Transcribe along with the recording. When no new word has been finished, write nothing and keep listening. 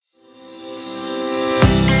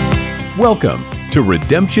Welcome to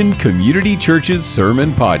Redemption Community Church's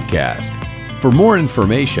Sermon Podcast. For more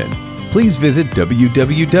information, please visit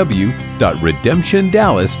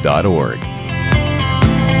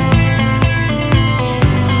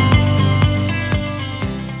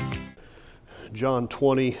John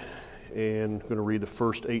 20, and I'm going to read the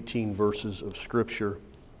first 18 verses of Scripture.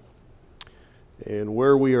 And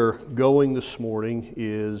where we are going this morning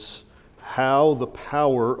is how the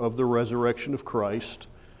power of the resurrection of Christ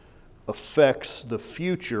affects the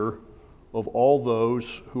future of all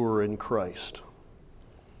those who are in Christ.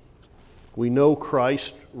 We know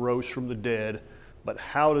Christ rose from the dead, but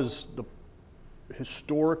how does the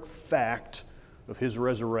historic fact of his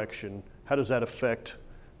resurrection, how does that affect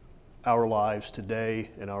our lives today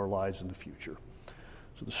and our lives in the future?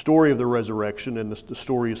 So the story of the resurrection, and the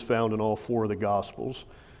story is found in all four of the Gospels.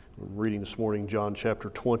 I'm reading this morning John chapter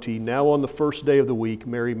 20. Now on the first day of the week,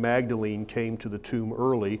 Mary Magdalene came to the tomb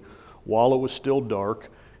early, while it was still dark,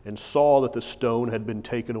 and saw that the stone had been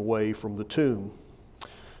taken away from the tomb.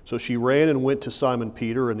 So she ran and went to Simon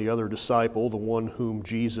Peter and the other disciple, the one whom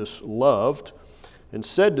Jesus loved, and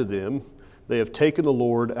said to them, "They have taken the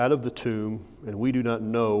Lord out of the tomb, and we do not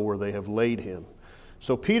know where they have laid him."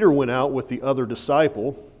 So Peter went out with the other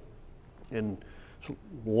disciple, and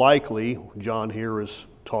likely John here is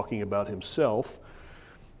talking about himself,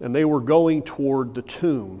 and they were going toward the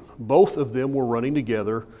tomb. Both of them were running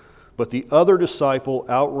together, but the other disciple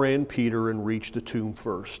outran Peter and reached the tomb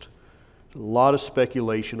first. A lot of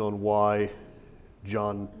speculation on why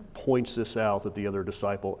John points this out, that the other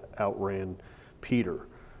disciple outran Peter.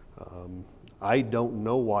 I don't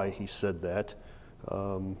know why he said that,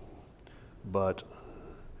 but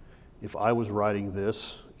if I was writing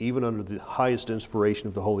this, even under the highest inspiration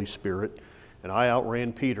of the Holy Spirit, and I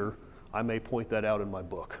outran Peter, I may point that out in my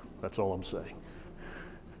book. That's all I'm saying.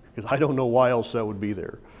 Because I don't know why else that would be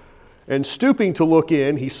there. And stooping to look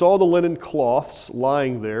in, he saw the linen cloths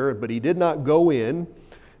lying there, but he did not go in.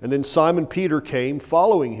 And then Simon Peter came,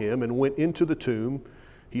 following him, and went into the tomb.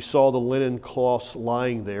 He saw the linen cloths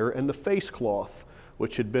lying there, and the face cloth,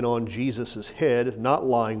 which had been on Jesus' head, not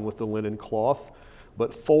lying with the linen cloth,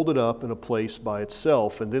 but folded up in a place by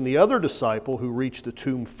itself. And then the other disciple, who reached the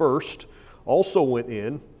tomb first, also went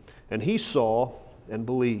in, and he saw and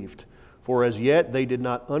believed. For as yet they did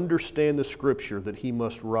not understand the scripture that he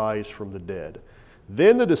must rise from the dead.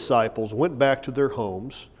 Then the disciples went back to their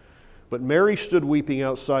homes, but Mary stood weeping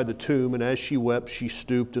outside the tomb, and as she wept, she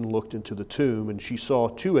stooped and looked into the tomb, and she saw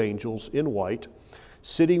two angels in white,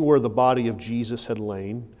 sitting where the body of Jesus had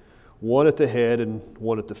lain, one at the head and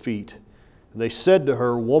one at the feet. And they said to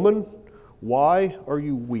her, "Woman, why are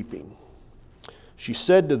you weeping?" She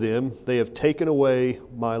said to them, "They have taken away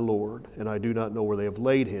my Lord, and I do not know where they have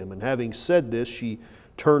laid him." And having said this, she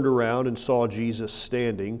turned around and saw Jesus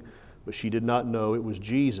standing, but she did not know it was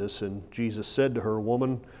Jesus. And Jesus said to her,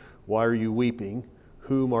 "Woman, why are you weeping?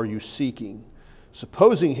 Whom are you seeking?"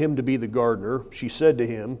 Supposing him to be the gardener, she said to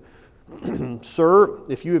him, "Sir,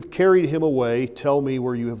 if you have carried him away, tell me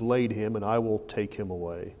where you have laid him, and I will take him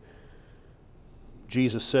away."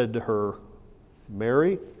 Jesus said to her,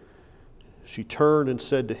 "Mary." She turned and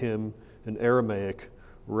said to him in Aramaic,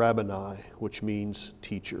 "Rabboni," which means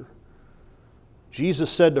teacher. Jesus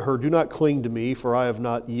said to her, "Do not cling to me, for I have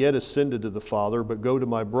not yet ascended to the Father, but go to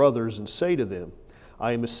my brothers and say to them,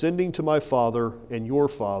 I am ascending to my Father and your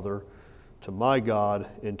Father, to my God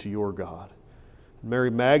and to your God." Mary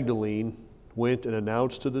Magdalene went and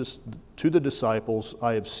announced to the disciples,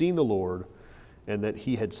 "I have seen the Lord," and that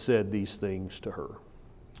he had said these things to her.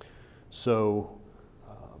 So,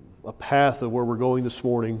 a path of where we're going this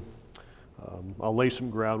morning. I'll lay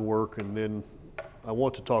some groundwork, and then I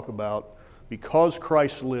want to talk about, because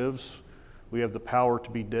Christ lives, we have the power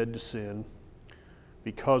to be dead to sin.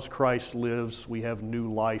 Because Christ lives, we have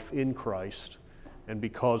new life in Christ. And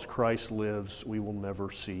because Christ lives, we will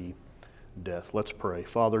never see death. Let's pray.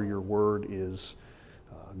 Father, your word is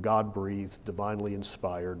God-breathed, divinely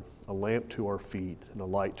inspired, a lamp to our feet and a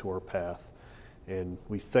light to our path. And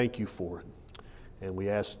we thank you for it. And we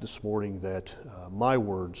ask this morning that my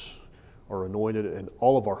words are anointed and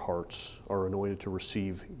all of our hearts are anointed to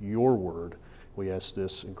receive your word. We ask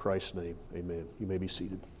this in Christ's name. Amen. You may be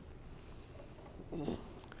seated.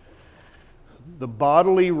 The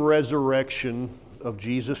bodily resurrection of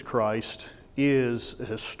Jesus Christ is a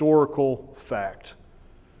historical fact.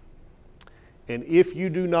 And if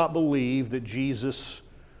you do not believe that Jesus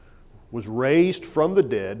was raised from the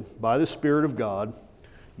dead by the Spirit of God,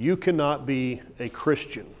 you cannot be a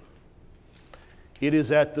Christian. It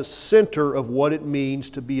is at the center of what it means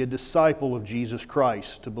to be a disciple of Jesus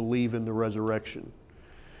Christ, to believe in the resurrection.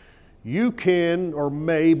 You can or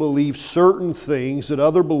may believe certain things that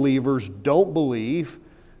other believers don't believe,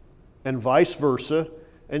 and vice versa,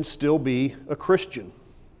 and still be a Christian.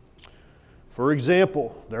 For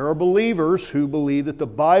example, there are believers who believe that the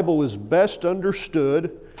Bible is best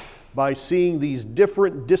understood by seeing these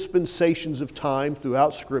different dispensations of time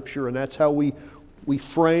throughout Scripture, and that's how we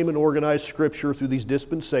frame and organize Scripture, through these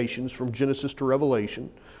dispensations from Genesis to Revelation.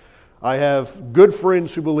 I have good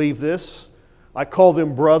friends who believe this. I call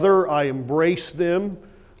them brother. I embrace them.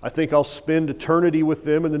 I think I'll spend eternity with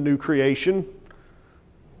them in the new creation.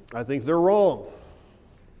 I think they're wrong.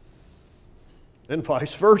 And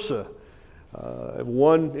vice versa. I have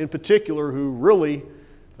one in particular who really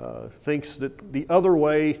thinks that the other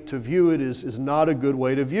way to view it is not a good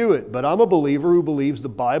way to view it. But I'm a believer who believes the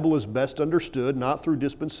Bible is best understood not through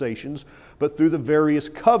dispensations, but through the various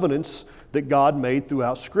covenants that God made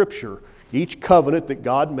throughout Scripture. Each covenant that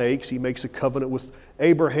God makes, He makes a covenant with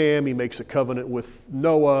Abraham, He makes a covenant with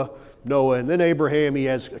Noah, and then Abraham, He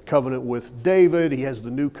has a covenant with David, He has the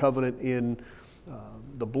new covenant in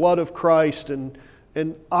the blood of Christ.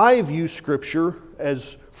 And I view Scripture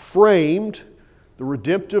as framed, the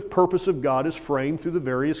redemptive purpose of God is framed through the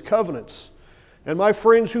various covenants. And my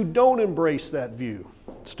friends who don't embrace that view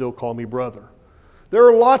still call me brother. There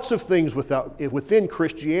are lots of things within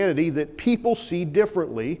Christianity that people see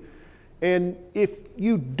differently. And if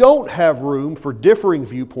you don't have room for differing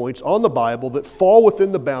viewpoints on the Bible that fall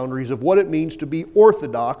within the boundaries of what it means to be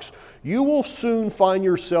orthodox, you will soon find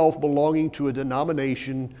yourself belonging to a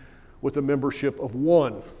denomination with a membership of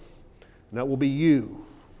one. And that will be you.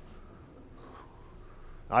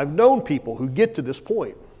 I've known people who get to this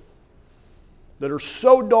point that are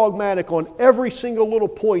so dogmatic on every single little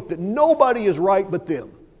point that nobody is right but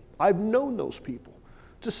them. I've known those people.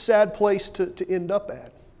 It's a sad place to end up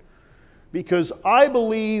at. Because I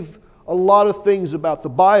believe a lot of things about the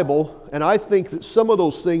Bible, and I think that some of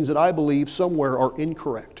those things that I believe somewhere are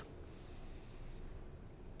incorrect.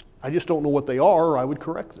 I just don't know what they are, or I would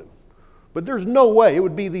correct them. But there's no way. It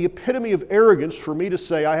would be the epitome of arrogance for me to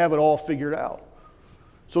say I have it all figured out.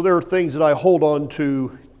 So there are things that I hold on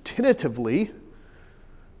to tentatively,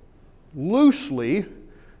 loosely,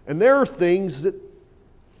 and there are things that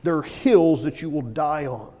there are hills that you will die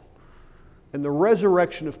on. And the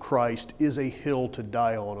resurrection of Christ is a hill to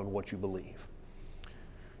die on what you believe.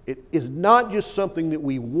 It is not just something that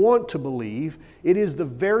we want to believe. It is the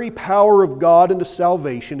very power of God into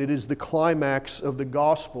salvation. It is the climax of the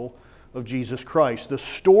gospel of Jesus Christ. The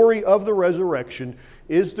story of the resurrection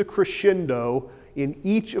is the crescendo in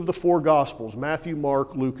each of the four Gospels, Matthew,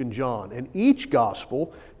 Mark, Luke, and John. And each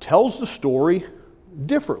Gospel tells the story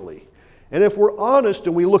differently. And if we're honest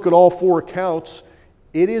and we look at all four accounts,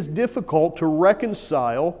 it is difficult to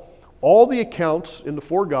reconcile all the accounts in the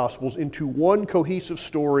four Gospels into one cohesive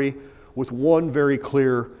story with one very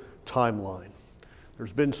clear timeline.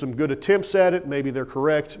 There's been some good attempts at it. Maybe they're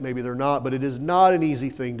correct, maybe they're not, but it is not an easy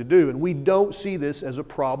thing to do. And we don't see this as a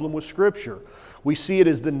problem with Scripture. We see it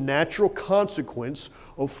as the natural consequence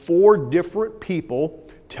of four different people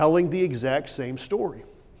telling the exact same story.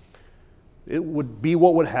 It would be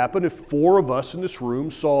what would happen if four of us in this room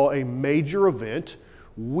saw a major event.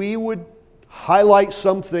 We would highlight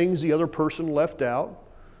some things the other person left out.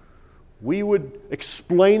 We would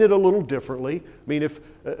explain it a little differently. I mean, if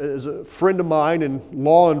as a friend of mine in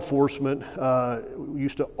law enforcement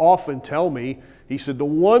used to often tell me, he said, the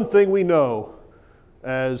one thing we know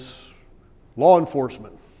as law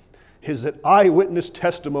enforcement is that eyewitness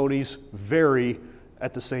testimonies vary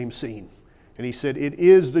at the same scene. And he said, it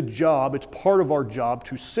is the job, it's part of our job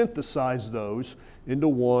to synthesize those into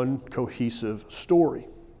one cohesive story.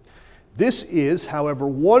 This is, however,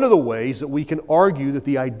 one of the ways that we can argue that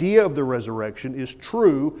the idea of the resurrection is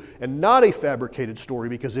true and not a fabricated story,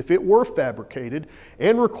 because if it were fabricated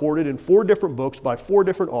and recorded in four different books by four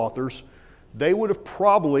different authors, they would have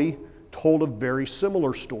probably told a very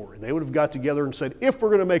similar story. They would have got together and said, if we're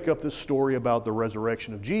going to make up this story about the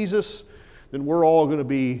resurrection of Jesus, then we're all going to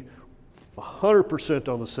be 100%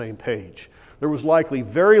 on the same page. There was likely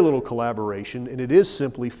very little collaboration, and it is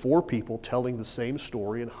simply four people telling the same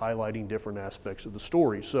story and highlighting different aspects of the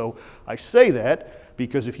story. So I say that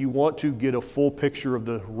because if you want to get a full picture of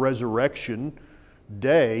the resurrection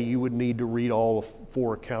day, you would need to read all of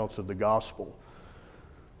four accounts of the gospel.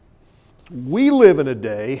 We live in a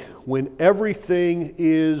day when everything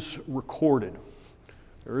is recorded.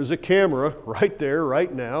 There is a camera right there,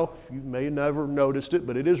 right now. You may have never noticed it,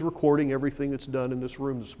 but it is recording everything that's done in this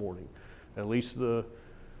room this morning. At least the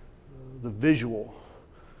visual.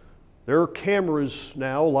 There are cameras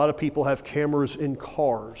now. A lot of people have cameras in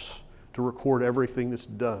cars to record everything that's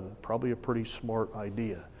done. Probably a pretty smart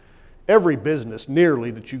idea. Every business,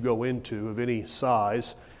 nearly, that you go into of any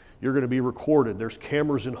size, you're going to be recorded. There's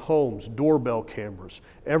cameras in homes, doorbell cameras.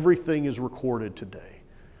 Everything is recorded today.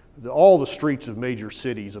 All the streets of major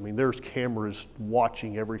cities, there's cameras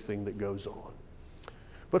watching everything that goes on.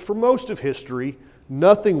 But for most of history,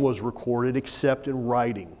 nothing was recorded except in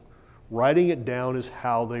writing. Writing it down is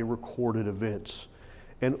how they recorded events.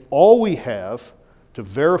 And all we have to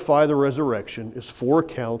verify the resurrection is 4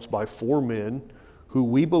 accounts by 4 men who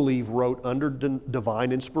we believe wrote under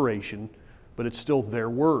divine inspiration, but it's still their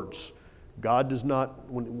words. God does not,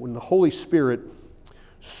 when the Holy Spirit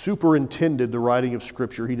superintended the writing of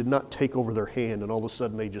Scripture, He did not take over their hand and all of a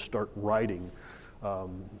sudden they just start writing.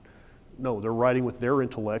 No, they're writing with their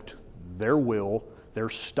intellect, their will, their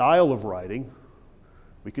style of writing.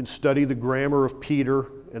 We can study the grammar of Peter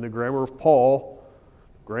and the grammar of Paul,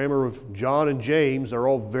 grammar of John and James. They're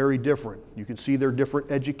all very different. You can see their different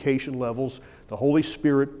education levels. The Holy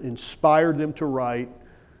Spirit inspired them to write.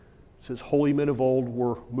 It says, holy men of old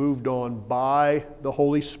were moved on by the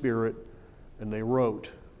Holy Spirit, and they wrote,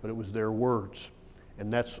 but it was their words.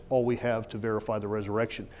 And that's all we have to verify the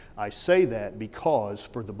resurrection. I say that because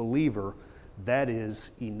for the believer, that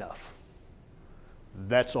is enough.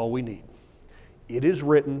 That's all we need. It is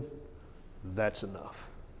written, that's enough.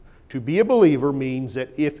 To be a believer means that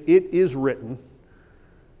if it is written,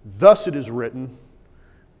 thus it is written,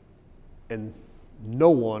 and no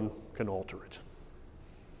one can alter it.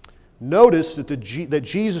 Notice that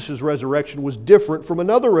Jesus' resurrection was different from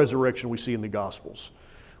another resurrection we see in the Gospels.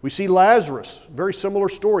 We see Lazarus, very similar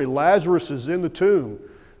story. Lazarus is in the tomb,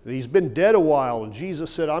 and he's been dead a while, and Jesus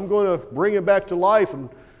said, I'm going to bring him back to life. And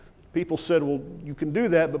people said, well, you can do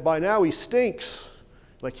that, but by now he stinks.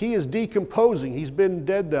 Like he is decomposing. He's been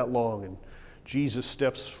dead that long. And Jesus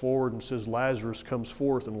steps forward and says, Lazarus comes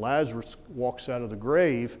forth, and Lazarus walks out of the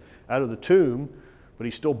grave, out of the tomb, but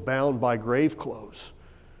he's still bound by grave clothes.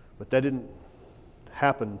 But that didn't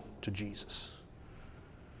happen to Jesus.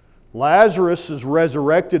 Lazarus'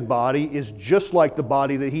 resurrected body is just like the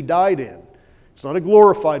body that he died in. It's not a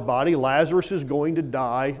glorified body. Lazarus is going to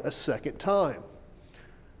die a second time.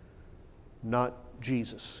 Not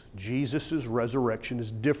Jesus. Jesus' resurrection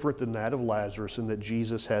is different than that of Lazarus in that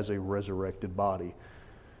Jesus has a resurrected body.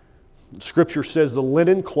 Scripture says the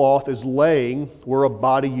linen cloth is laying where a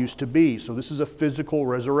body used to be. So this is a physical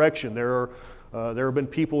resurrection. There have been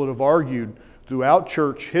people that have argued throughout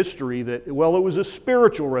church history that, well, it was a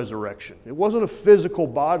spiritual resurrection. It wasn't a physical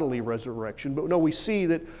bodily resurrection. But no, we see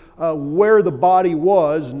that where the body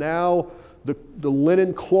was, now the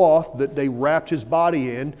linen cloth that they wrapped his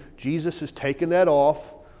body in, Jesus has taken that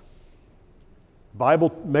off.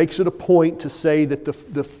 Bible makes it a point to say that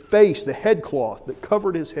the face, the head cloth that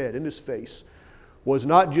covered his head and his face was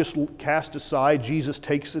not just cast aside. Jesus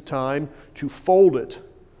takes the time to fold it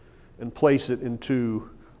and place it into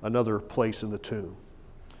another place in the tomb.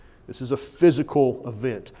 This is a physical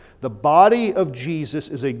event. The body of Jesus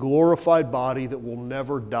is a glorified body that will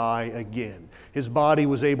never die again. His body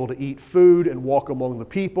was able to eat food and walk among the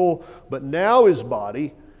people, but now his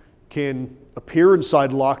body can appear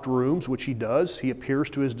inside locked rooms, which he does. He appears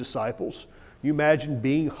to his disciples. You imagine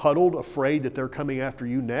being huddled, afraid that they're coming after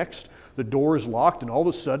you next. The door is locked, and all of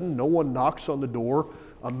a sudden, no one knocks on the door.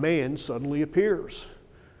 A man suddenly appears.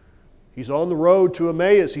 He's on the road to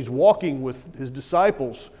Emmaus. He's walking with his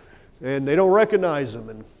disciples, and they don't recognize him.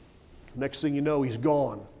 And next thing you know, he's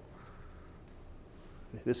gone.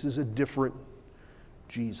 This is a different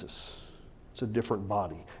Jesus. It's a different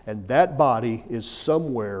body. And that body is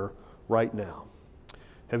somewhere right now.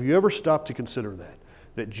 Have you ever stopped to consider that?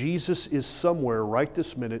 That Jesus is somewhere right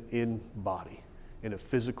this minute in body, in a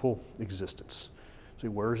physical existence. See,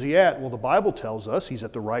 where is he at? Well, the Bible tells us he's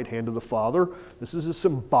at the right hand of the Father. This is a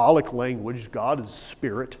symbolic language. God is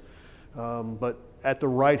spirit. But at the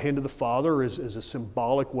right hand of the Father is a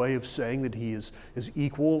symbolic way of saying that he is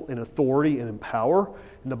equal in authority and in power.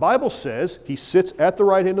 And the Bible says he sits at the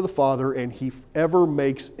right hand of the Father and he ever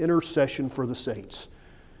makes intercession for the saints.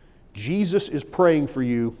 Jesus is praying for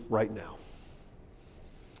you right now.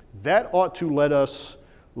 That ought to let us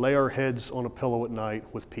lay our heads on a pillow at night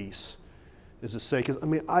with peace. Is to say, because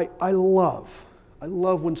I love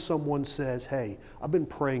when someone says, hey, I've been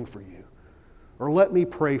praying for you, or let me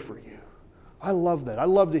pray for you. I love that. I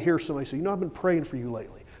love to hear somebody say, I've been praying for you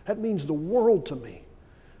lately. That means the world to me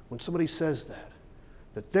when somebody says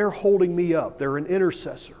that they're holding me up. They're an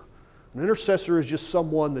intercessor. An intercessor is just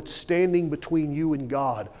someone that's standing between you and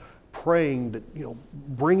God, praying, that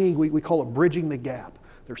bringing, we call it bridging the gap.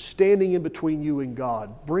 They're standing in between you and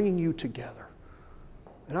God, bringing you together.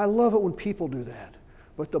 And I love it when people do that.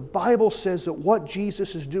 But the Bible says that what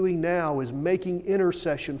Jesus is doing now is making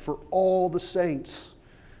intercession for all the saints.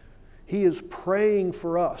 He is praying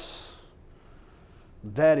for us.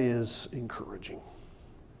 That is encouraging.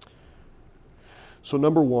 So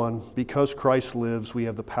number one, because Christ lives, we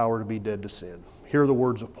have the power to be dead to sin. Hear the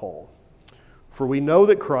words of Paul. For we know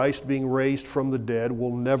that Christ, being raised from the dead,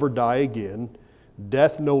 will never die again.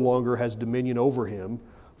 Death no longer has dominion over him.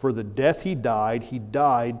 For the death he died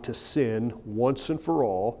to sin once and for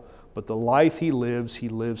all. But the life he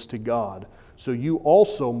lives to God. So you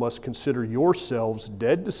also must consider yourselves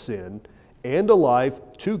dead to sin and alive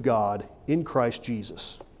to God in Christ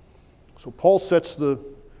Jesus. So Paul sets the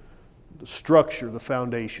structure, the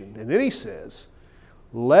foundation. And then he says,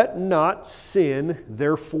 let not sin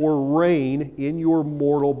therefore reign in your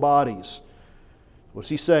mortal bodies. What's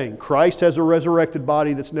he saying? Christ has a resurrected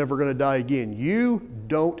body that's never going to die again. You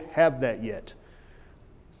don't have that yet.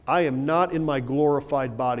 I am not in my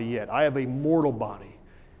glorified body yet. I have a mortal body.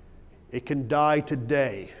 It can die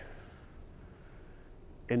today.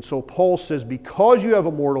 And so Paul says, because you have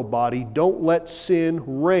a mortal body, don't let sin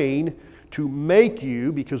reign to make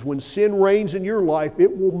you, because when sin reigns in your life,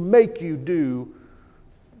 it will make you do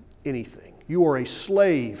anything. You are a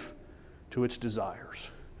slave to its desires.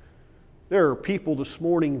 There are people this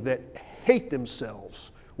morning that hate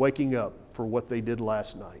themselves waking up for what they did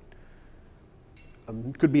last night.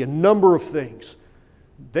 It could be a number of things.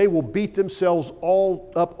 They will beat themselves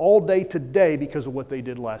up all day today because of what they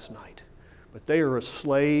did last night. But they are a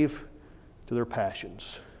slave to their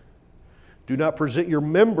passions. Do not present your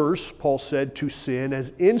members, Paul said, to sin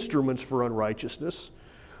as instruments for unrighteousness,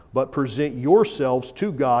 but present yourselves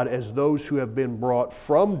to God as those who have been brought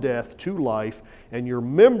from death to life, and your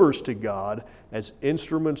members to God as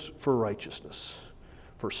instruments for righteousness.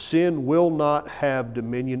 For sin will not have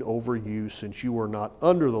dominion over you, since you are not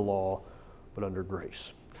under the law, but under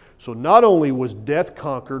grace. So not only was death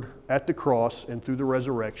conquered at the cross and through the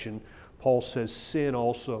resurrection, Paul says sin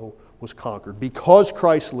also was conquered. Because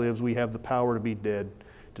Christ lives, we have the power to be dead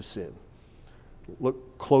to sin.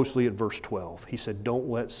 Look closely at verse 12. He said, don't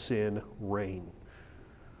let sin reign.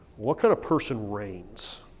 What kind of person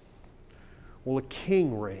reigns? Well, a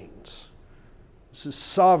king reigns. This is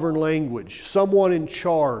sovereign language. Someone in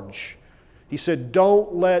charge. He said,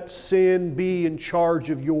 don't let sin be in charge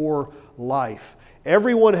of your life.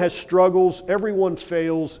 Everyone has struggles, everyone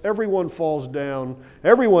fails, everyone falls down,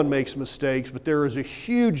 everyone makes mistakes, but there is a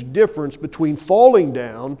huge difference between falling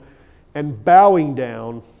down and bowing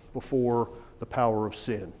down before the power of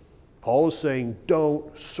sin. Paul is saying,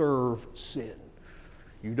 don't serve sin.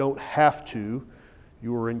 You don't have to.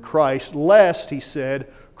 You are in Christ, lest, he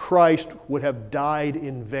said, Christ would have died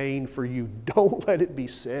in vain for you. Don't let it be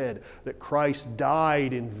said that Christ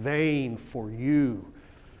died in vain for you.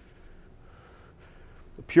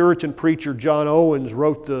 The Puritan preacher John Owens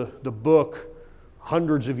wrote the book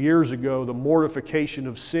hundreds of years ago, The Mortification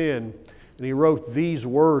of Sin, and he wrote these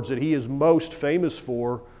words that he is most famous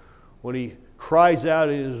for when he cries out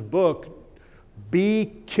in his book,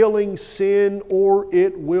 be killing sin or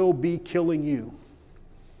it will be killing you.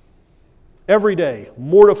 Every day,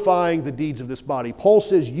 mortifying the deeds of this body. Paul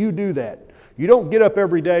says you do that. You don't get up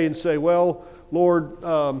every day and say, well, Lord,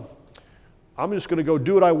 I'm just going to go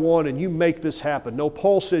do what I want and you make this happen. No,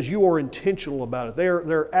 Paul says you are intentional about it.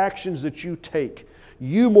 They're actions that you take.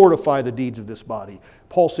 You mortify the deeds of this body.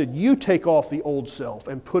 Paul said you take off the old self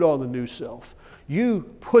and put on the new self.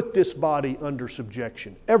 You put this body under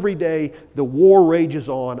subjection. Every day the war rages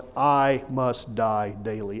on. I must die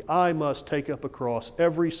daily. I must take up a cross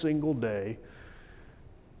every single day.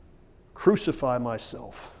 Crucify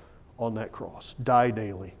myself on that cross. Die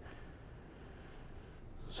daily.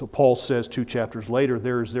 So Paul says 2 chapters later,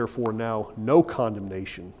 there is therefore now no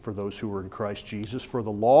condemnation for those who are in Christ Jesus, for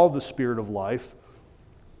the law of the Spirit of life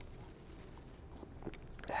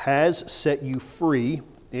has set you free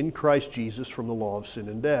in Christ Jesus from the law of sin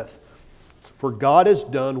and death. For God has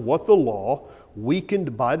done what the law,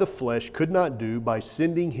 weakened by the flesh, could not do by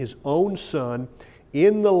sending His own Son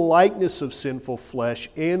in the likeness of sinful flesh,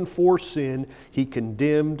 and for sin He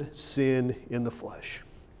condemned sin in the flesh.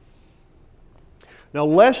 Now,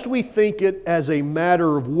 lest we think it as a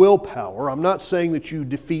matter of willpower, I'm not saying that you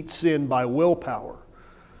defeat sin by willpower.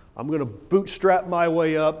 I'm going to bootstrap my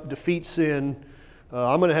way up, defeat sin.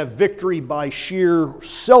 I'm going to have victory by sheer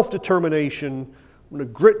self-determination. I'm going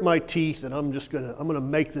to grit my teeth and I'm going to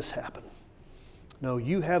make this happen. No,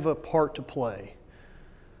 you have a part to play.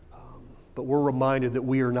 But we're reminded that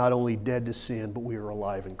we are not only dead to sin, but we are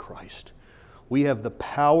alive in Christ. We have the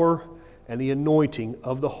power and the anointing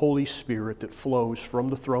of the Holy Spirit that flows from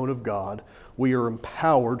the throne of God. We are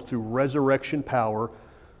empowered through resurrection power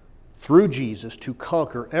through Jesus to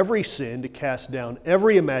conquer every sin, to cast down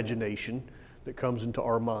every imagination that comes into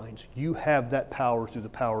our minds. You have that power through the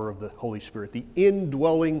power of the Holy Spirit. The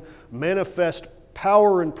indwelling, manifest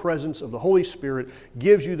power and presence of the Holy Spirit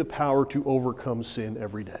gives you the power to overcome sin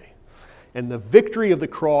every day. And the victory of the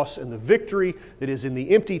cross and the victory that is in the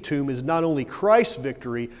empty tomb is not only Christ's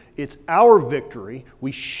victory, it's our victory.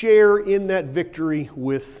 We share in that victory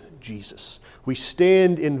with Jesus. We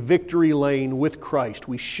stand in victory lane with Christ.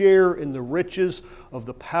 We share in the riches of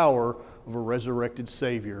the power of a resurrected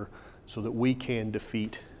Savior so that we can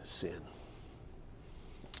defeat sin.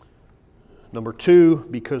 Number 2,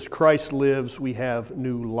 because Christ lives, we have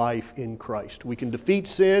new life in Christ. We can defeat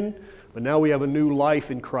sin, but now we have a new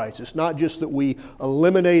life in Christ. It's not just that we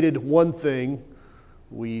eliminated one thing,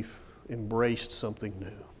 we've embraced something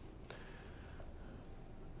new.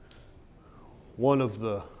 One of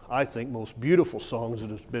the, I think, most beautiful songs that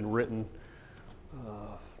has been written,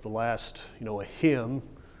 the last, a hymn.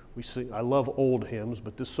 We sing. I love old hymns,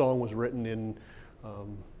 but this song was written in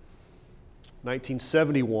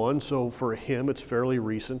 1971, so for a hymn, it's fairly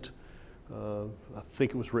recent. I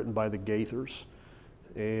think it was written by the Gaithers.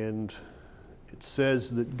 And it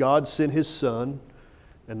says that God sent His Son,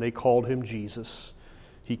 and they called Him Jesus.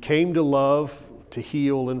 He came to love, to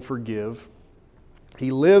heal, and forgive.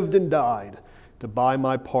 He lived and died to buy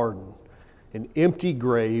my pardon. An empty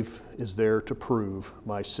grave is there to prove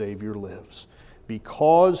my Savior lives.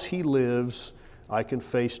 Because He lives, I can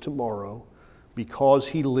face tomorrow. Because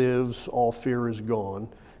He lives, all fear is gone.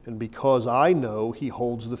 And because I know He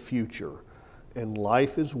holds the future, and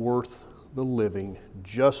life is worth the living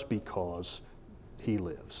just because He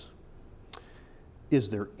lives. Is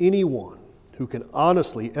there anyone who can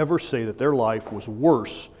honestly ever say that their life was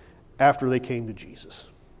worse after they came to Jesus?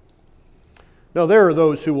 Now, there are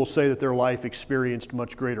those who will say that their life experienced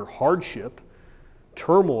much greater hardship,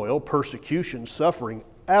 turmoil, persecution, suffering.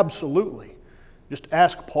 Absolutely. Just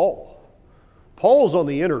ask Paul. Paul's on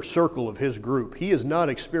the inner circle of his group. He is not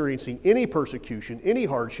experiencing any persecution, any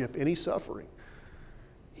hardship, any suffering.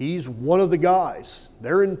 He's one of the guys.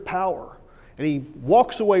 They're in power. And he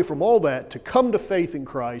walks away from all that to come to faith in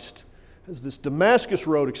Christ, has this Damascus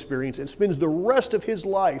Road experience, and spends the rest of his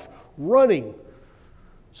life running,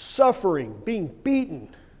 suffering, being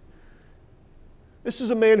beaten. This is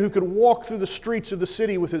a man who could walk through the streets of the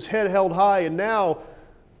city with his head held high, and now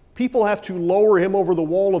people have to lower him over the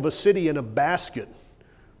wall of a city in a basket,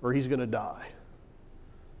 or he's going to die.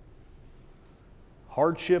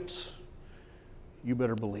 Hardships, you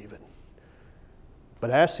better believe it.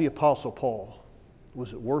 But ask the Apostle Paul,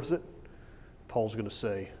 was it worth it? Paul's going to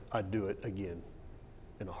say, I'd do it again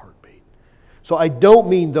in a heartbeat. So I don't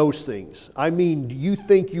mean those things. I mean, do you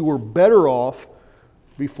think you were better off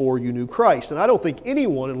before you knew Christ? And I don't think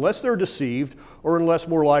anyone, unless they're deceived, or unless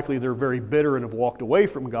more likely they're very bitter and have walked away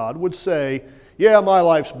from God, would say, yeah, my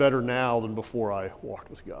life's better now than before I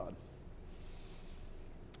walked with God.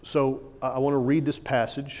 So I want to read this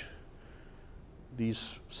passage,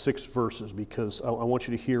 these 6 verses, because I want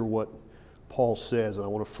you to hear what Paul says, and I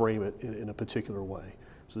want to frame it in a particular way.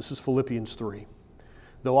 So this is Philippians 3.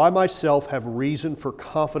 Though I myself have reason for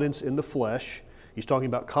confidence in the flesh, he's talking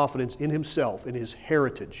about confidence in himself, in his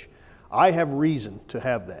heritage. I have reason to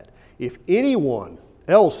have that. If anyone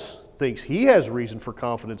else thinks he has reason for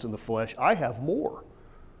confidence in the flesh, I have more.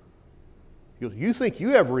 He goes, you think you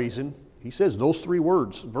have reason? He says those 3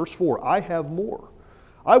 words. Verse 4, I have more.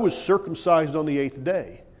 I was circumcised on the 8th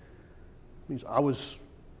day. It means I was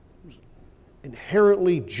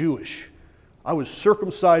inherently Jewish. I was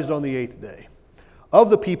circumcised on the 8th day. Of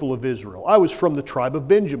the people of Israel, I was from the tribe of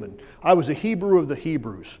Benjamin. I was a Hebrew of the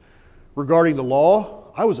Hebrews. Regarding the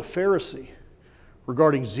law, I was a Pharisee.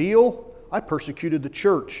 Regarding zeal, I persecuted the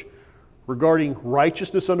church. Regarding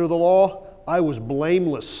righteousness under the law, I was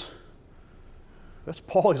blameless. That's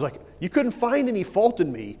Paul. He's like, you couldn't find any fault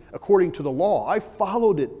in me according to the law. I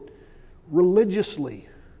followed it religiously.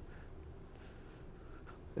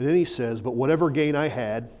 And then he says, but whatever gain I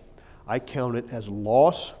had, I count it as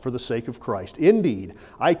loss for the sake of Christ. Indeed,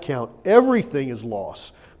 I count everything as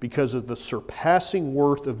loss because of the surpassing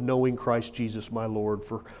worth of knowing Christ Jesus my Lord.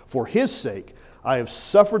 For His sake, I have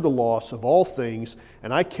suffered the loss of all things,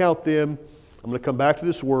 and I count them, I'm going to come back to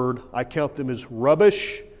this word, I count them as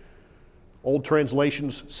rubbish. Old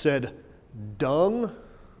translations said dung.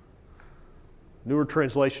 Newer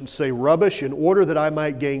translations say rubbish, in order that I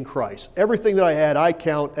might gain Christ. Everything that I had, I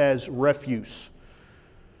count as refuse,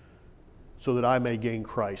 so that I may gain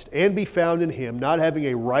Christ, and be found in Him, not having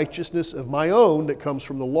a righteousness of my own that comes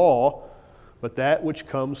from the law, but that which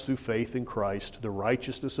comes through faith in Christ, the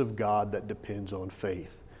righteousness of God that depends on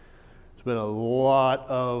faith. There's been a lot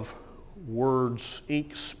of words,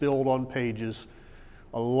 ink spilled on pages,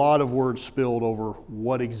 a lot of words spilled over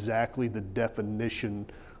what exactly the definition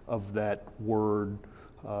of that word,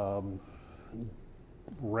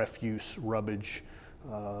 refuse, rubbish.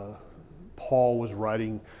 Paul was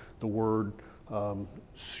writing the word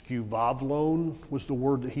skuvavlon was the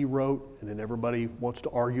word that he wrote, and then everybody wants to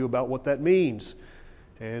argue about what that means.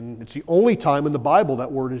 And it's the only time in the Bible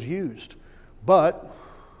that word is used. But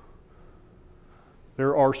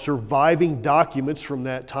there are surviving documents from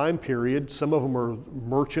that time period. Some of them are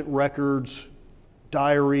merchant records,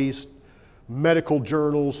 diaries, medical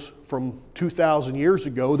journals from 2,000 years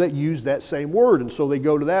ago that use that same word. And so they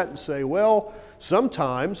go to that and say, well,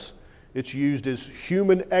 sometimes it's used as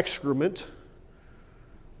human excrement,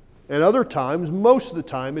 and other times, most of the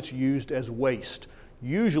time, it's used as waste,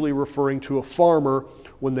 usually referring to a farmer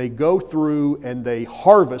when they go through and they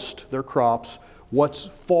harvest their crops. What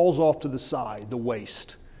falls off to the side, the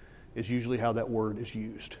waste, is usually how that word is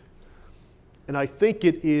used. And I think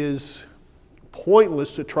it is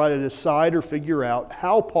pointless to try to decide or figure out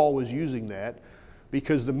how Paul was using that,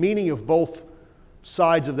 because the meaning of both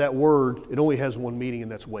sides of that word, it only has one meaning, and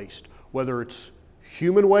that's waste. Whether it's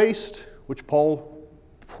human waste, which Paul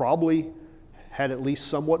probably had at least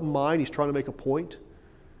somewhat in mind, he's trying to make a point,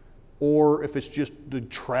 or if it's just the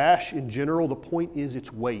trash in general, the point is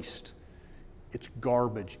it's waste. It's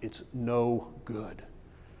garbage. It's no good.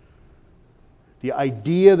 The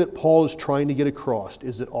idea that Paul is trying to get across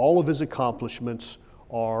is that all of his accomplishments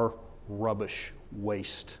are rubbish,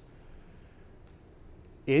 waste,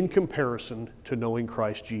 in comparison to knowing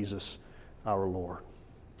Christ Jesus, our Lord.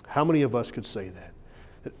 How many of us could say that?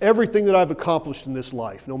 That everything that I've accomplished in this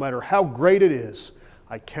life, no matter how great it is,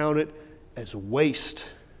 I count it as waste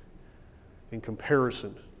in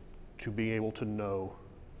comparison to being able to know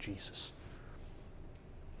Jesus.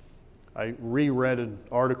 I reread an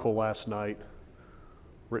article last night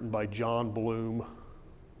written by John Bloom,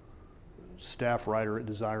 staff writer at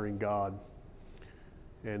Desiring God.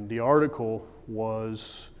 And the article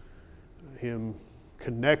was him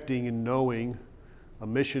connecting and knowing a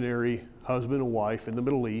missionary husband and wife in the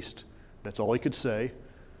Middle East. That's all he could say,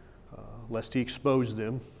 lest he expose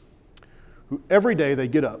them. Who every day they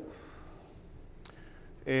get up,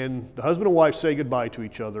 and the husband and wife say goodbye to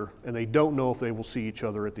each other, and they don't know if they will see each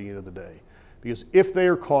other at the end of the day. Because if they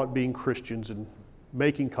are caught being Christians and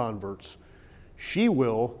making converts, she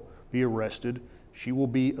will be arrested, she will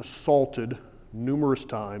be assaulted numerous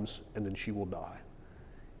times, and then she will die.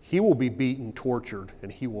 He will be beaten, tortured,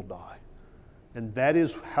 and he will die. And that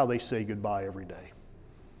is how they say goodbye every day.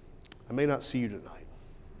 I may not see you tonight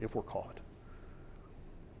if we're caught.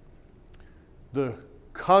 The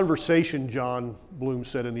conversation John Bloom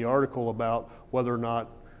said in the article about whether or not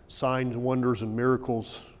signs, wonders, and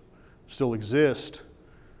miracles still exist,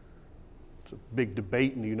 it's a big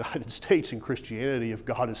debate in the United States in Christianity if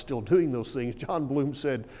God is still doing those things. John Bloom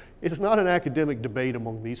said, it's not an academic debate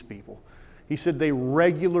among these people. He said they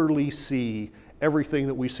regularly see everything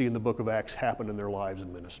that we see in the book of Acts happen in their lives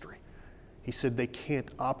and ministry. He said they can't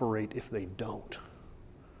operate if they don't.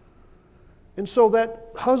 And so that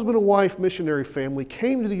husband and wife missionary family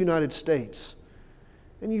came to the United States,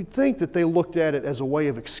 and you'd think that they looked at it as a way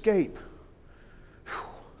of escape.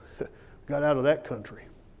 Whew, got out of that country.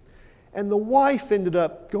 And the wife ended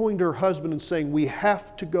up going to her husband and saying, we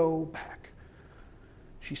have to go back.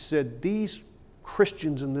 She said, these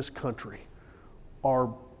Christians in this country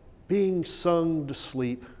are being sung to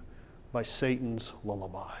sleep by Satan's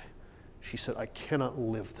lullaby. She said, I cannot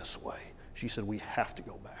live this way. She said, we have to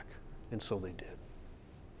go back. And so they did.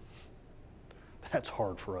 That's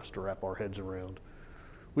hard for us to wrap our heads around.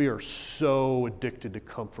 We are so addicted to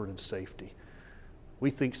comfort and safety.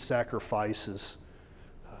 We think sacrifices,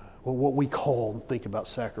 what we call and think about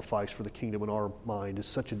sacrifice for the kingdom in our mind is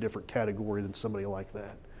such a different category than somebody like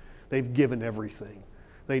that. They've given everything.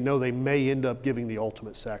 They know they may end up giving the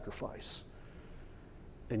ultimate sacrifice.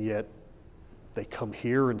 And yet, they come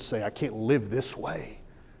here and say, I can't live this way.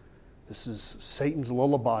 This is Satan's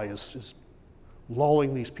lullaby is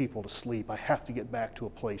lulling these people to sleep. I have to get back to a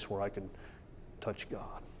place where I can touch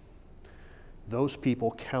God. Those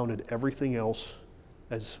people counted everything else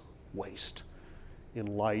as waste in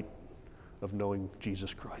light of knowing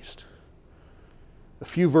Jesus Christ. A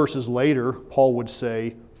few verses later, Paul would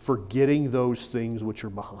say, forgetting those things which are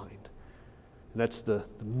behind. And that's the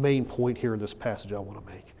main point here in this passage I want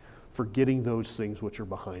to make. Forgetting those things which are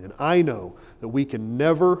behind. And I know that we can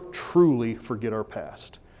never truly forget our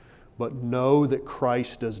past, but know that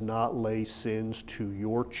Christ does not lay sins to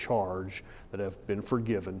your charge that have been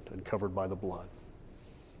forgiven and covered by the blood.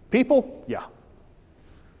 People, yeah.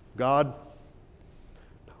 God,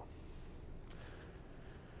 no.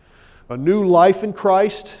 A new life in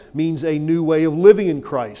Christ means a new way of living in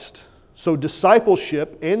Christ. So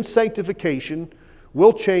discipleship and sanctification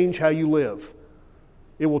will change how you live.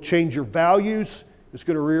 It will change your values. It's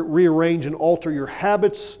going to rearrange and alter your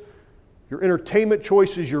habits, your entertainment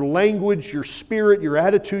choices, your language, your spirit, your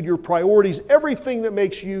attitude, your priorities. Everything that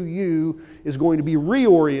makes you you is going to be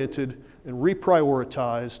reoriented and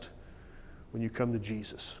reprioritized when you come to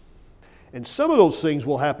Jesus. And some of those things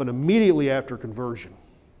will happen immediately after conversion,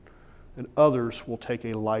 and others will take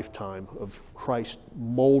a lifetime of Christ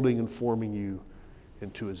molding and forming you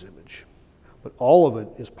into His image. But all of it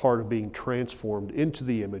is part of being transformed into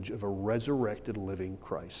the image of a resurrected living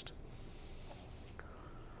Christ.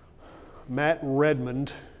 Matt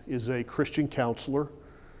Redmond is a Christian counselor,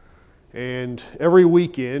 and every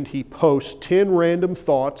weekend he posts 10 random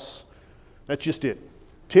thoughts. That's just it.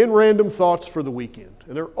 10 random thoughts for the weekend.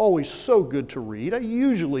 And they're always so good to read. I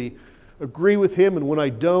usually agree with him, and when I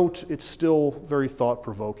don't, it's still very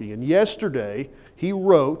thought-provoking. And yesterday, he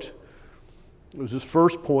wrote, it was his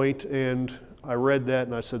first point, and I read that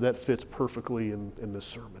and I said, that fits perfectly in this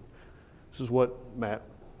sermon. This is what Matt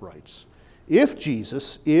writes. If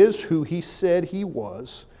Jesus is who He said He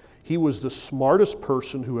was the smartest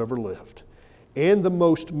person who ever lived and the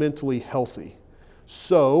most mentally healthy.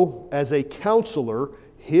 So, as a counselor,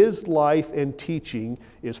 His life and teaching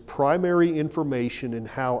is primary information in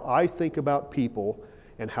how I think about people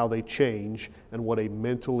and how they change and what a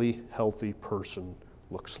mentally healthy person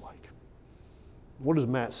looks like. What is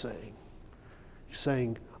Matt saying? He's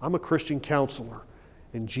saying, I'm a Christian counselor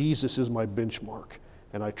and Jesus is my benchmark.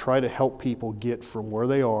 And I try to help people get from where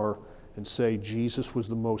they are and say Jesus was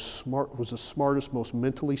the smartest, most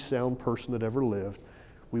mentally sound person that ever lived.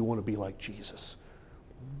 We want to be like Jesus.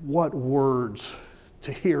 What words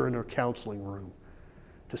to hear in a counseling room.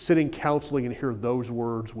 To sit in counseling and hear those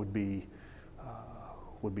words would be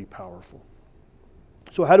powerful.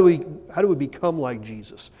 So how do we become like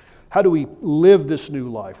Jesus? How do we live this new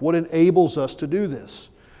life? What enables us to do this?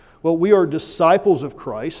 Well, we are disciples of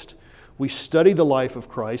Christ. We study the life of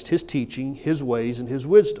Christ, His teaching, His ways, and His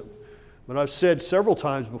wisdom. But I've said several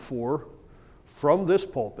times before, from this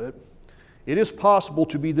pulpit, it is possible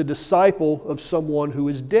to be the disciple of someone who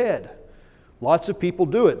is dead. Lots of people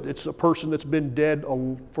do it. It's a person that's been dead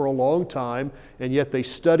for a long time, and yet they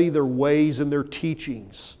study their ways and their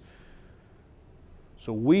teachings.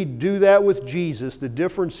 So we do that with Jesus. The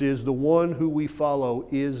difference is the one who we follow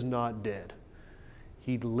is not dead.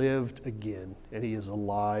 He lived again, and He is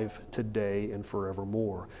alive today and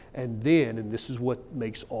forevermore. And then, and this is what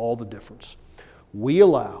makes all the difference, we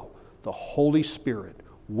allow the Holy Spirit,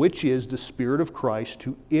 which is the Spirit of Christ,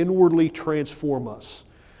 to inwardly transform us.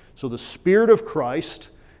 So the Spirit of Christ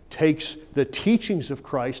takes the teachings of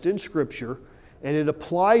Christ in Scripture and it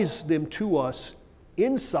applies them to us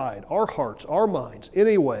inside our hearts, our minds, in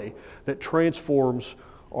a way that transforms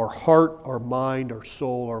our heart, our mind, our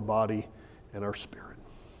soul, our body, and our spirit.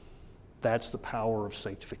 That's the power of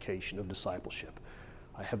sanctification, of discipleship.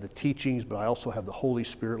 I have the teachings, but I also have the Holy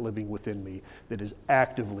Spirit living within me that is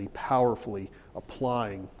actively, powerfully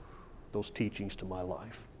applying those teachings to my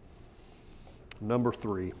life. Number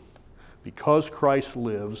 3, because Christ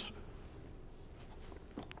lives,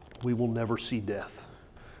 we will never see death.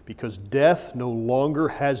 Because death no longer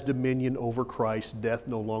has dominion over Christ, death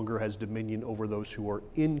no longer has dominion over those who are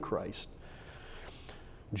in Christ.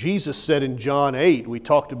 Jesus said in John 8, we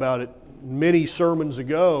talked about it many sermons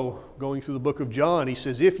ago, going through the book of John, He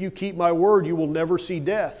says, if you keep my word, you will never see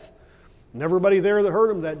death. And everybody there that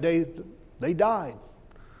heard Him that day, they died.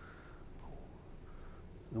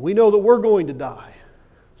 And we know that we're going to die.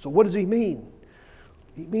 So what does He mean?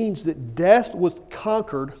 He means that death was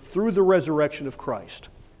conquered through the resurrection of Christ.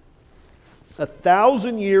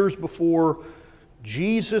 1,000 years before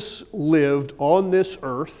Jesus lived on this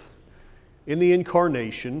earth, in the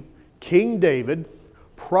incarnation, King David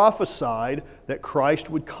prophesied that Christ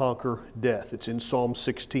would conquer death. It's in Psalm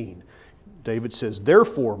 16. David says,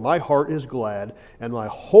 therefore my heart is glad, and my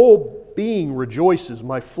whole being rejoices.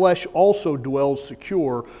 My flesh also dwells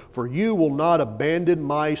secure, for you will not abandon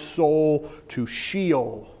my soul to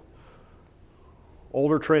Sheol.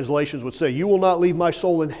 Older translations would say, you will not leave my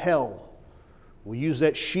soul in hell. We use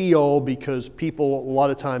that Sheol because people a lot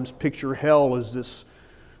of times picture hell as this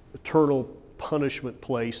eternal punishment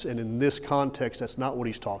place, and in this context, that's not what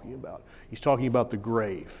he's talking about. He's talking about the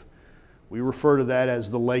grave. We refer to that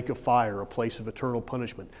as the lake of fire, a place of eternal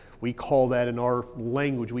punishment. We call that in our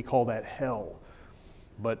language, we call that hell.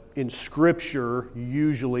 But in Scripture,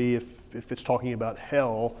 usually if it's talking about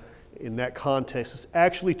hell, in that context, it's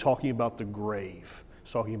actually talking about the grave.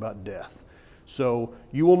 It's talking about death. So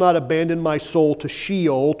you will not abandon my soul to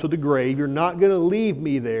Sheol, to the grave. You're not going to leave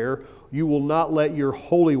me there. You will not let your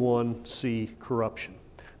Holy One see corruption.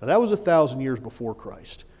 Now that was 1,000 years before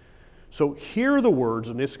Christ. So hear the words,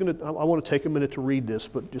 and I want to take a minute to read this,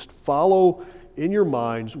 but just follow in your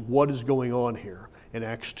minds what is going on here in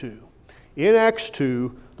Acts 2. In Acts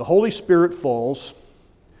 2, the Holy Spirit falls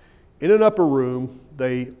in an upper room.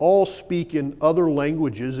 They all speak in other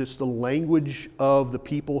languages. It's the language of the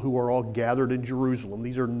people who are all gathered in Jerusalem.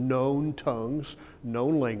 These are known tongues,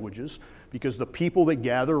 known languages, because the people that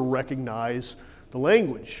gather recognize the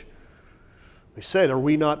language. They said, are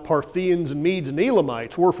we not Parthians and Medes and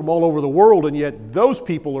Elamites? We're from all over the world, and yet those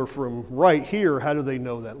people are from right here. How do they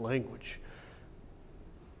know that language?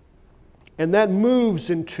 And that moves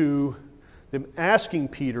into them asking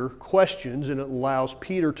Peter questions, and it allows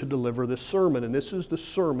Peter to deliver this sermon. And this is the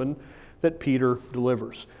sermon that Peter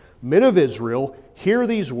delivers. Men of Israel, hear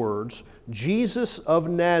these words. Jesus of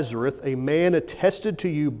Nazareth, a man attested to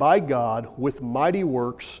you by God with mighty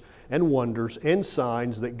works and wonders and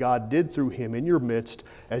signs that God did through him in your midst,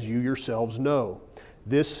 as you yourselves know.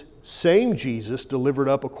 This same Jesus, delivered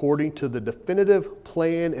up according to the definitive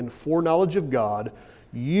plan and foreknowledge of God,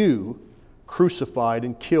 you crucified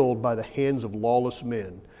and killed by the hands of lawless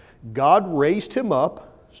men. God raised him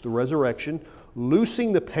up, it's the resurrection,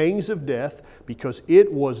 loosing the pangs of death, because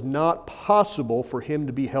it was not possible for him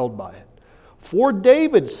to be held by it. For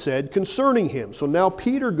David said concerning him. So now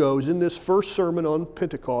Peter goes in this first sermon on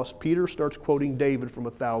Pentecost. Peter starts quoting David from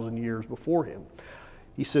 1,000 years before him.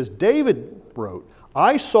 He says, David wrote,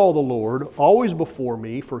 I saw the Lord always before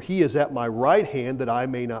me, for he is at my right hand that I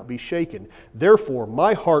may not be shaken. Therefore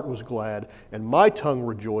my heart was glad, and my tongue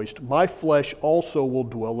rejoiced. My flesh also will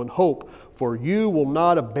dwell in hope. For you will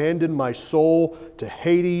not abandon my soul to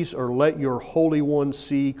Hades, or let your Holy One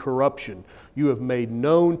see corruption. You have made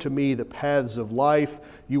known to me the paths of life.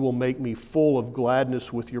 You will make me full of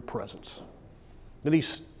gladness with your presence. Then he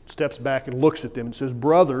steps back and looks at them and says,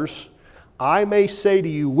 Brothers, I may say to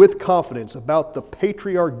you with confidence about the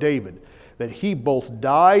patriarch David, that he both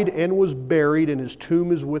died and was buried, and his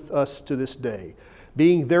tomb is with us to this day.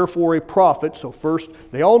 Being therefore a prophet, so first,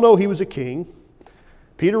 they all know he was a king.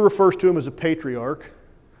 Peter refers to him as a patriarch.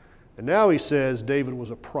 And now he says David was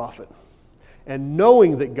a prophet. And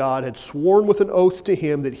knowing that God had sworn with an oath to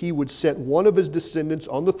him that he would set one of his descendants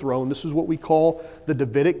on the throne, this is what we call the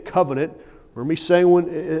Davidic covenant. Remember me saying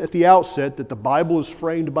at the outset that the Bible is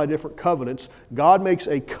framed by different covenants. God makes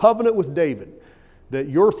a covenant with David that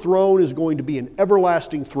your throne is going to be an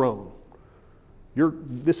everlasting throne.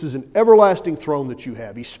 This is an everlasting throne that you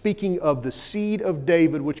have. He's speaking of the seed of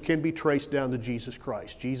David, which can be traced down to Jesus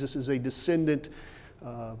Christ. Jesus is a descendant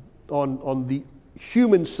on the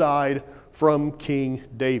human side from King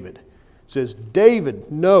David. It says,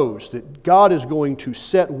 David knows that God is going to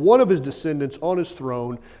set one of his descendants on his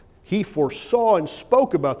throne. He foresaw and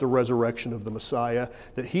spoke about the resurrection of the Messiah,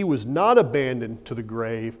 that he was not abandoned to the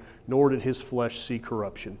grave, nor did his flesh see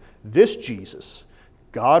corruption. This Jesus,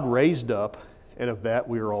 God raised up, and of that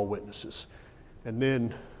we are all witnesses. And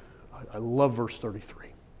then, I love verse 33.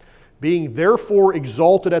 Being therefore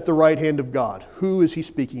exalted at the right hand of God. Who is he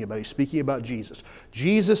speaking about? He's speaking about Jesus.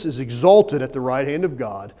 Jesus is exalted at the right hand of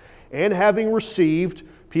God, and having received,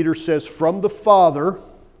 Peter says, from the Father,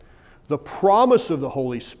 the promise of the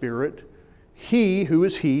Holy Spirit, he, who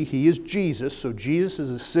is he? He is Jesus. So Jesus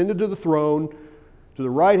is ascended to the throne, to the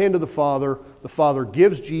right hand of the Father. The Father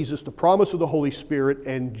gives Jesus the promise of the Holy Spirit,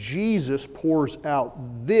 and Jesus pours out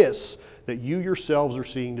this that you yourselves are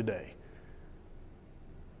seeing today.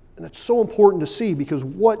 And that's so important to see, because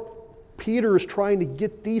what Peter is trying to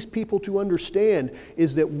get these people to understand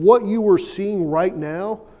is that what you are seeing right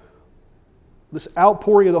now, this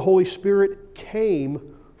outpouring of the Holy Spirit,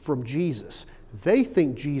 came from Jesus. They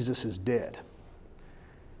think Jesus is dead.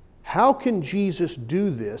 How can Jesus do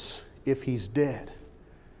this if he's dead?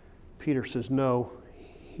 Peter says, no,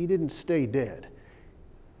 he didn't stay dead.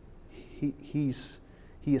 He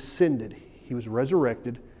ascended. He was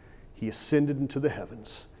resurrected. He ascended into the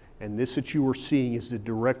heavens. And this that you are seeing is the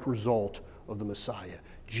direct result of the Messiah.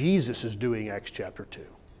 Jesus is doing Acts chapter 2.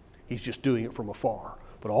 He's just doing it from afar.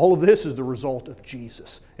 But all of this is the result of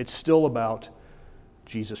Jesus. It's still about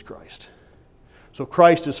Jesus Christ. So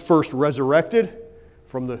Christ is first resurrected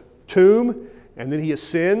from the tomb, and then he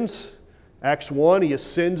ascends. Acts 1, he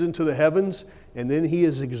ascends into the heavens, and then he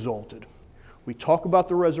is exalted. We talk about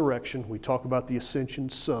the resurrection, we talk about the ascension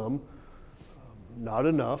some, not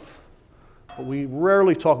enough, but we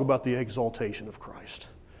rarely talk about the exaltation of Christ.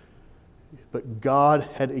 But God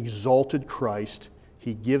had exalted Christ.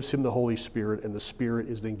 He gives him the Holy Spirit, and the Spirit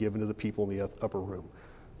is then given to the people in the upper room.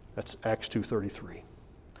 That's Acts 2:33.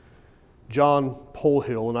 John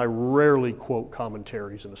Polhill, and I rarely quote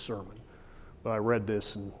commentaries in a sermon, but I read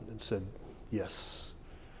this and said, yes.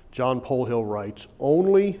 John Polhill writes,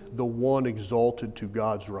 only the one exalted to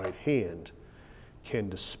God's right hand can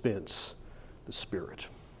dispense the Spirit.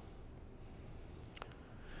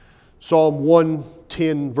 Psalm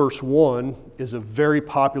 110 verse 1 is a very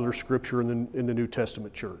popular scripture in the New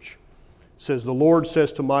Testament church. It says, the Lord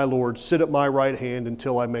says to my Lord, sit at my right hand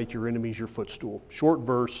until I make your enemies your footstool. Short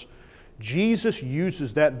verse. Jesus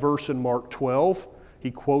uses that verse in Mark 12.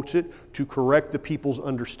 He quotes it to correct the people's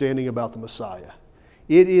understanding about the Messiah.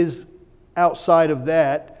 It is outside of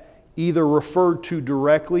that either referred to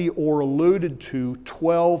directly or alluded to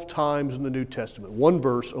 12 times in the New Testament. One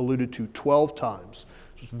verse alluded to 12 times.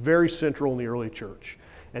 So it's very central in the early church.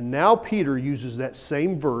 And now Peter uses that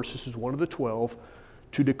same verse, this is one of the 12,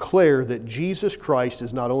 to declare that Jesus Christ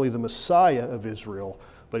is not only the Messiah of Israel,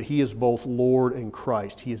 but he is both Lord and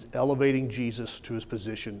Christ. He is elevating Jesus to his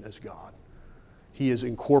position as God. He is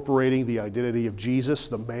incorporating the identity of Jesus,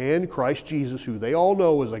 the man, Christ Jesus, who they all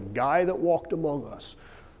know is a guy that walked among us.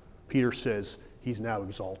 Peter says he's now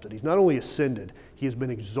exalted. He's not only ascended, he has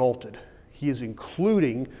been exalted. He is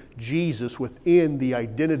including Jesus within the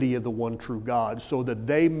identity of the one true God so that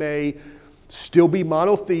they may still be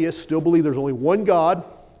monotheists, still believe there's only one God.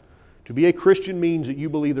 To be a Christian means that you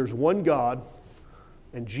believe there's one God,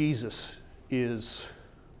 and Jesus is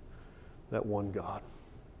that one God.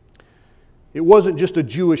 It wasn't just a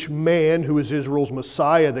Jewish man who is Israel's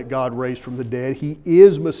Messiah that God raised from the dead. He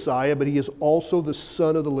is Messiah, but he is also the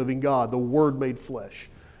Son of the living God, the Word made flesh.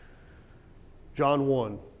 John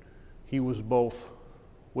 1, he was both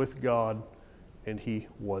with God and he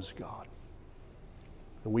was God.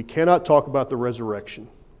 And we cannot talk about the resurrection.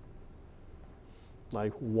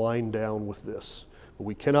 I wind down with this. But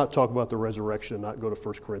we cannot talk about the resurrection and not go to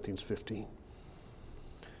 1 Corinthians 15.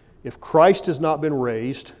 If Christ has not been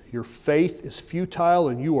raised, your faith is futile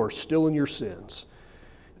and you are still in your sins.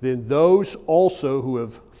 Then those also who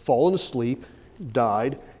have fallen asleep,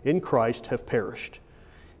 died in Christ, have perished.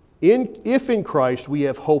 If in Christ we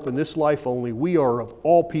have hope in this life only, we are of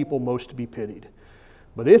all people most to be pitied.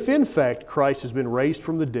 But if in fact Christ has been raised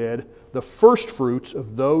from the dead, the firstfruits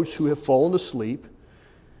of those who have fallen asleep,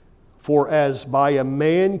 for as by a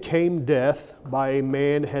man came death, by a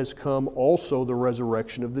man has come also the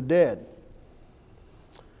resurrection of the dead.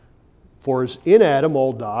 For as in Adam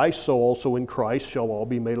all die, so also in Christ shall all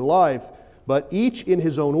be made alive. But each in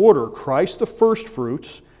his own order, Christ the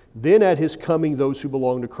firstfruits, then at his coming those who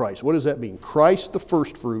belong to Christ. What does that mean? Christ the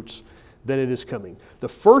firstfruits, then it is coming. The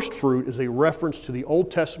first fruit is a reference to the Old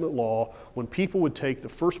Testament law when people would take the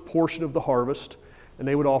first portion of the harvest and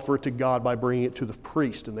they would offer it to God by bringing it to the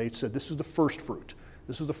priest. And they said, this is the first fruit.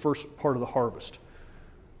 This is the first part of the harvest.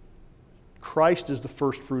 Christ is the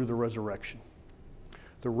first fruit of the resurrection.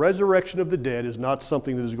 The resurrection of the dead is not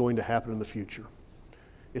something that is going to happen in the future.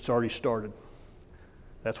 It's already started.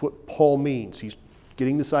 That's what Paul means. He's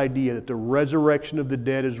getting this idea that the resurrection of the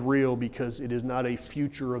dead is real because it is not a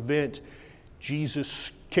future event.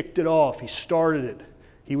 Jesus kicked it off. He started it.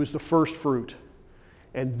 He was the first fruit.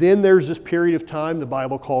 And then there's this period of time the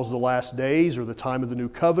Bible calls the last days, or the time of the new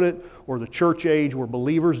covenant, or the church age, where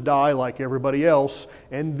believers die like everybody else.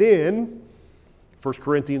 And then, 1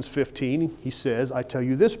 Corinthians 15, he says, I tell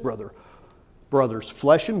you this, brothers,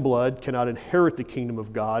 flesh and blood cannot inherit the kingdom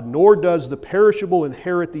of God, nor does the perishable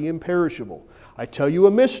inherit the imperishable. I tell you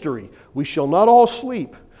a mystery. We shall not all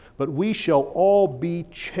sleep, but we shall all be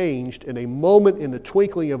changed in a moment, in the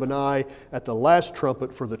twinkling of an eye, at the last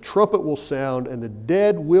trumpet. For the trumpet will sound, and the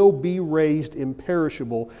dead will be raised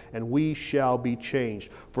imperishable, and we shall be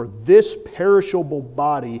changed. For this perishable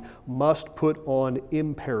body must put on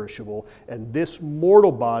imperishable, and this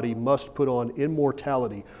mortal body must put on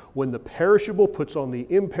immortality. When the perishable puts on the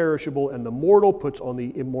imperishable, and the mortal puts on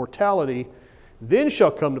the immortality, then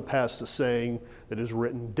shall come to pass the saying that is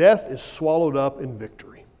written, death is swallowed up in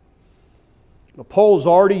victory. Now, Paul has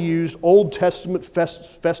already used Old Testament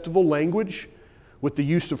festival language with the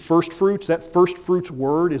use of first fruits. That first fruits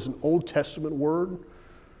word is an Old Testament word.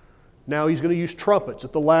 Now he's going to use trumpets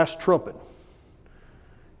at the last trumpet.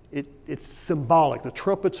 It's symbolic. The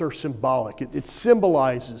trumpets are symbolic. It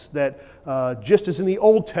symbolizes that just as in the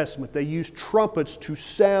Old Testament they used trumpets to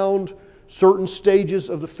sound certain stages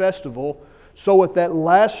of the festival, so at that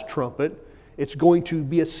last trumpet it's going to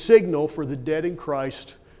be a signal for the dead in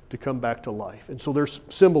Christ to come back to life. And so there's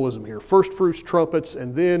symbolism here. First fruits, trumpets,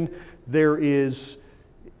 and then it's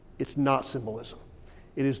not symbolism.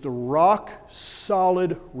 It is the rock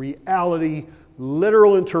solid reality,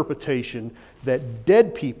 literal interpretation that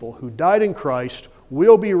dead people who died in Christ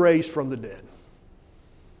will be raised from the dead.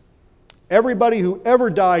 Everybody who ever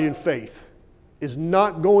died in faith is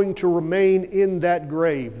not going to remain in that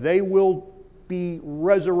grave. They will be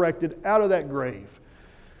resurrected out of that grave.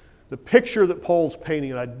 The picture that Paul's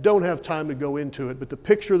painting, and I don't have time to go into it, but the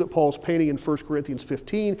picture that Paul's painting in 1 Corinthians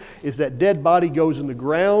 15 is that dead body goes in the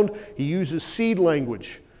ground. He uses seed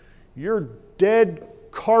language. Your dead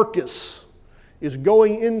carcass is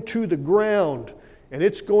going into the ground, and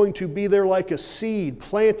it's going to be there like a seed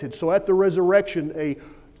planted. So at the resurrection, a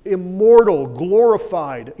immortal,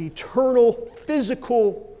 glorified, eternal,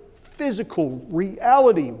 physical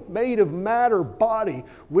reality made of matter body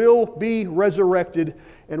will be resurrected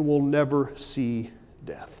and will never see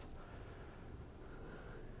death.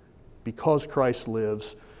 Because Christ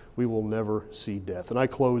lives, we will never see death. And I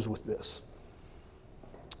close with this.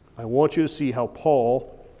 I want you to see how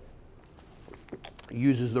Paul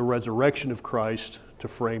uses the resurrection of Christ to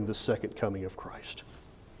frame the second coming of Christ.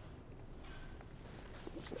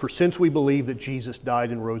 For since we believe that Jesus died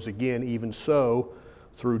and rose again, even so,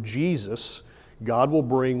 through Jesus, God will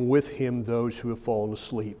bring with him those who have fallen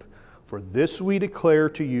asleep. For this we declare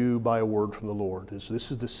to you by a word from the Lord. This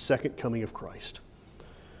is the second coming of Christ.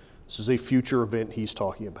 This is a future event he's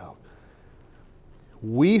talking about.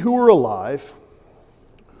 We who are alive,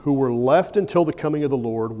 who were left until the coming of the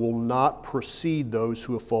Lord, will not precede those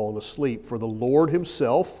who have fallen asleep. For the Lord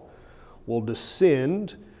himself will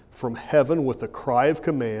descend from heaven with a cry of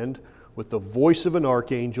command, with the voice of an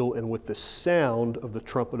archangel, and with the sound of the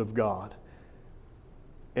trumpet of God.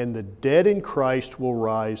 And the dead in Christ will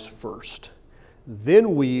rise first.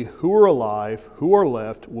 Then we who are alive, who are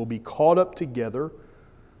left, will be caught up together.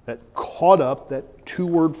 That caught up, that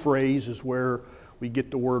two-word phrase is where we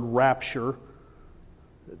get the word rapture.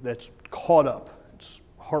 That's caught up. It's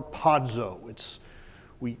harpazo. It's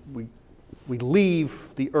we leave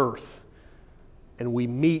the earth and we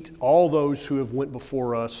meet all those who have went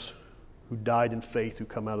before us, who died in faith, who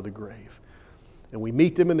come out of the grave. And we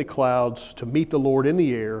meet them in the clouds to meet the Lord in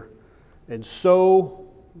the air, and so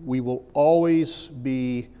we will always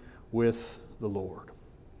be with the Lord.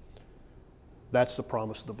 That's the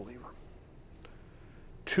promise of the believer.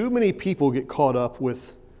 Too many people get caught up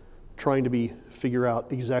with trying to figure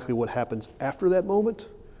out exactly what happens after that moment,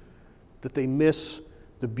 that they miss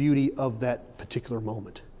the beauty of that particular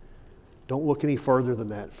moment. Don't look any further than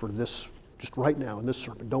that for this, just right now in this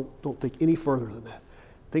sermon. Don't think any further than that.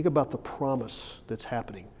 Think about the promise that's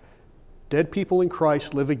happening. Dead people in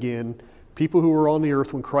Christ live again. People who are on the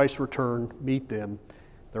earth when Christ returns meet them.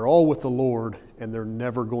 They're all with the Lord, and they're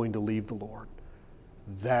never going to leave the Lord.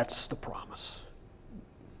 That's the promise.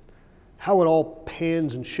 How it all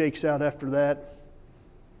pans and shakes out after that,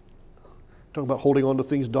 talking about holding on to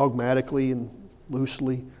things dogmatically and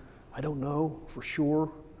loosely, I don't know for sure.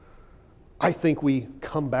 I think we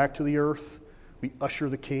come back to the earth. We usher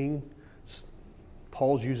the king.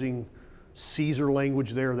 Paul's using Caesar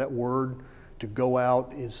language there. That word, to go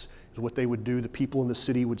out, is what they would do. The people in the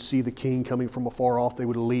city would see the king coming from afar off. They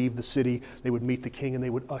would leave the city. They would meet the king, and they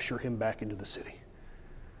would usher him back into the city.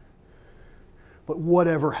 But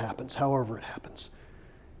whatever happens, however it happens,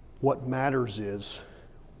 what matters is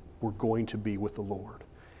we're going to be with the Lord.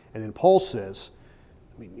 And then Paul says,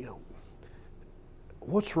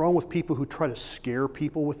 what's wrong with people who try to scare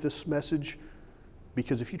people with this message?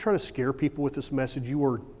 Because if you try to scare people with this message, you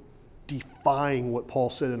are defying what Paul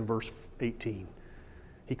said in verse 18.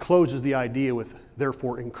 He closes the idea with,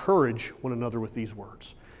 therefore, encourage one another with these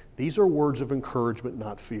words. These are words of encouragement,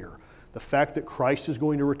 not fear. The fact that Christ is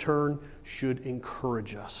going to return should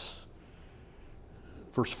encourage us.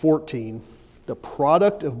 Verse 14, the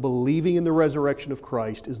product of believing in the resurrection of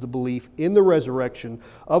Christ is the belief in the resurrection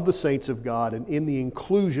of the saints of God and in the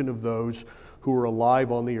inclusion of those who are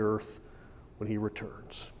alive on the earth when he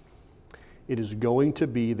returns. It is going to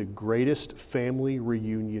be the greatest family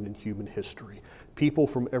reunion in human history. People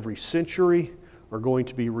from every century are going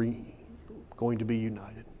to be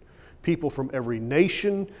united. People from every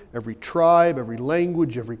nation, every tribe, every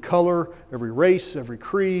language, every color, every race, every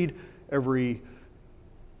creed, every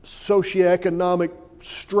socioeconomic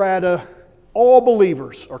strata, all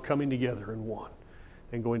believers are coming together in one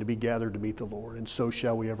and going to be gathered to meet the Lord, and so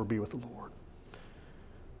shall we ever be with the Lord.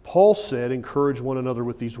 Paul said, encourage one another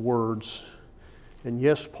with these words. And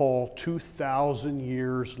yes, Paul, 2,000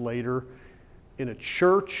 years later, in a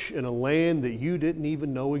church in a land that you didn't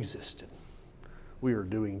even know existed, we are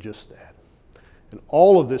doing just that. And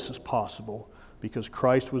all of this is possible because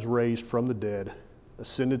Christ was raised from the dead,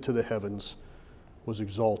 ascended to the heavens, was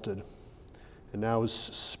exalted, and now his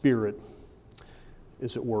Spirit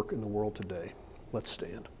is at work in the world today. Let's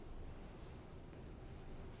stand.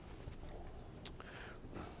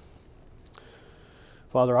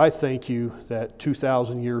 Father, I thank you that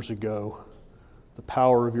 2,000 years ago, the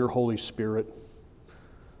power of your Holy Spirit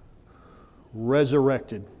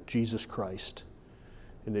resurrected Jesus Christ,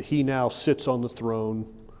 and that he now sits on the throne,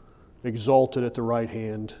 exalted at the right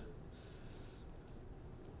hand,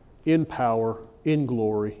 in power, in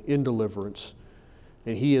glory, in deliverance,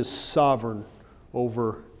 and he is sovereign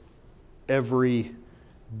over every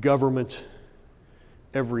government,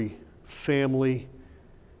 every family,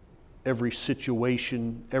 every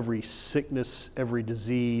situation, every sickness, every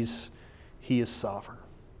disease. He is sovereign,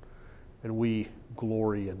 and we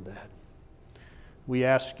glory in that. We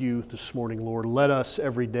ask you this morning, Lord, let us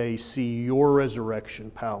every day see your resurrection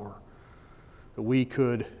power, that we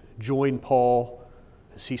could join Paul,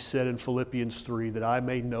 as he said in Philippians 3, that I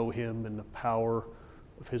may know him and the power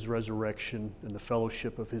of his resurrection and the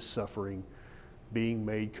fellowship of his suffering, being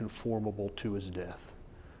made conformable to his death.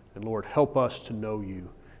 And Lord, help us to know you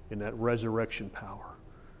in that resurrection power.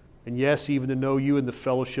 And yes, even to know you in the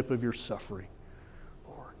fellowship of your suffering,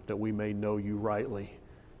 Lord, that we may know you rightly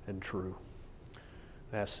and true.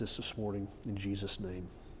 I ask this morning in Jesus' name.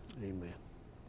 Amen.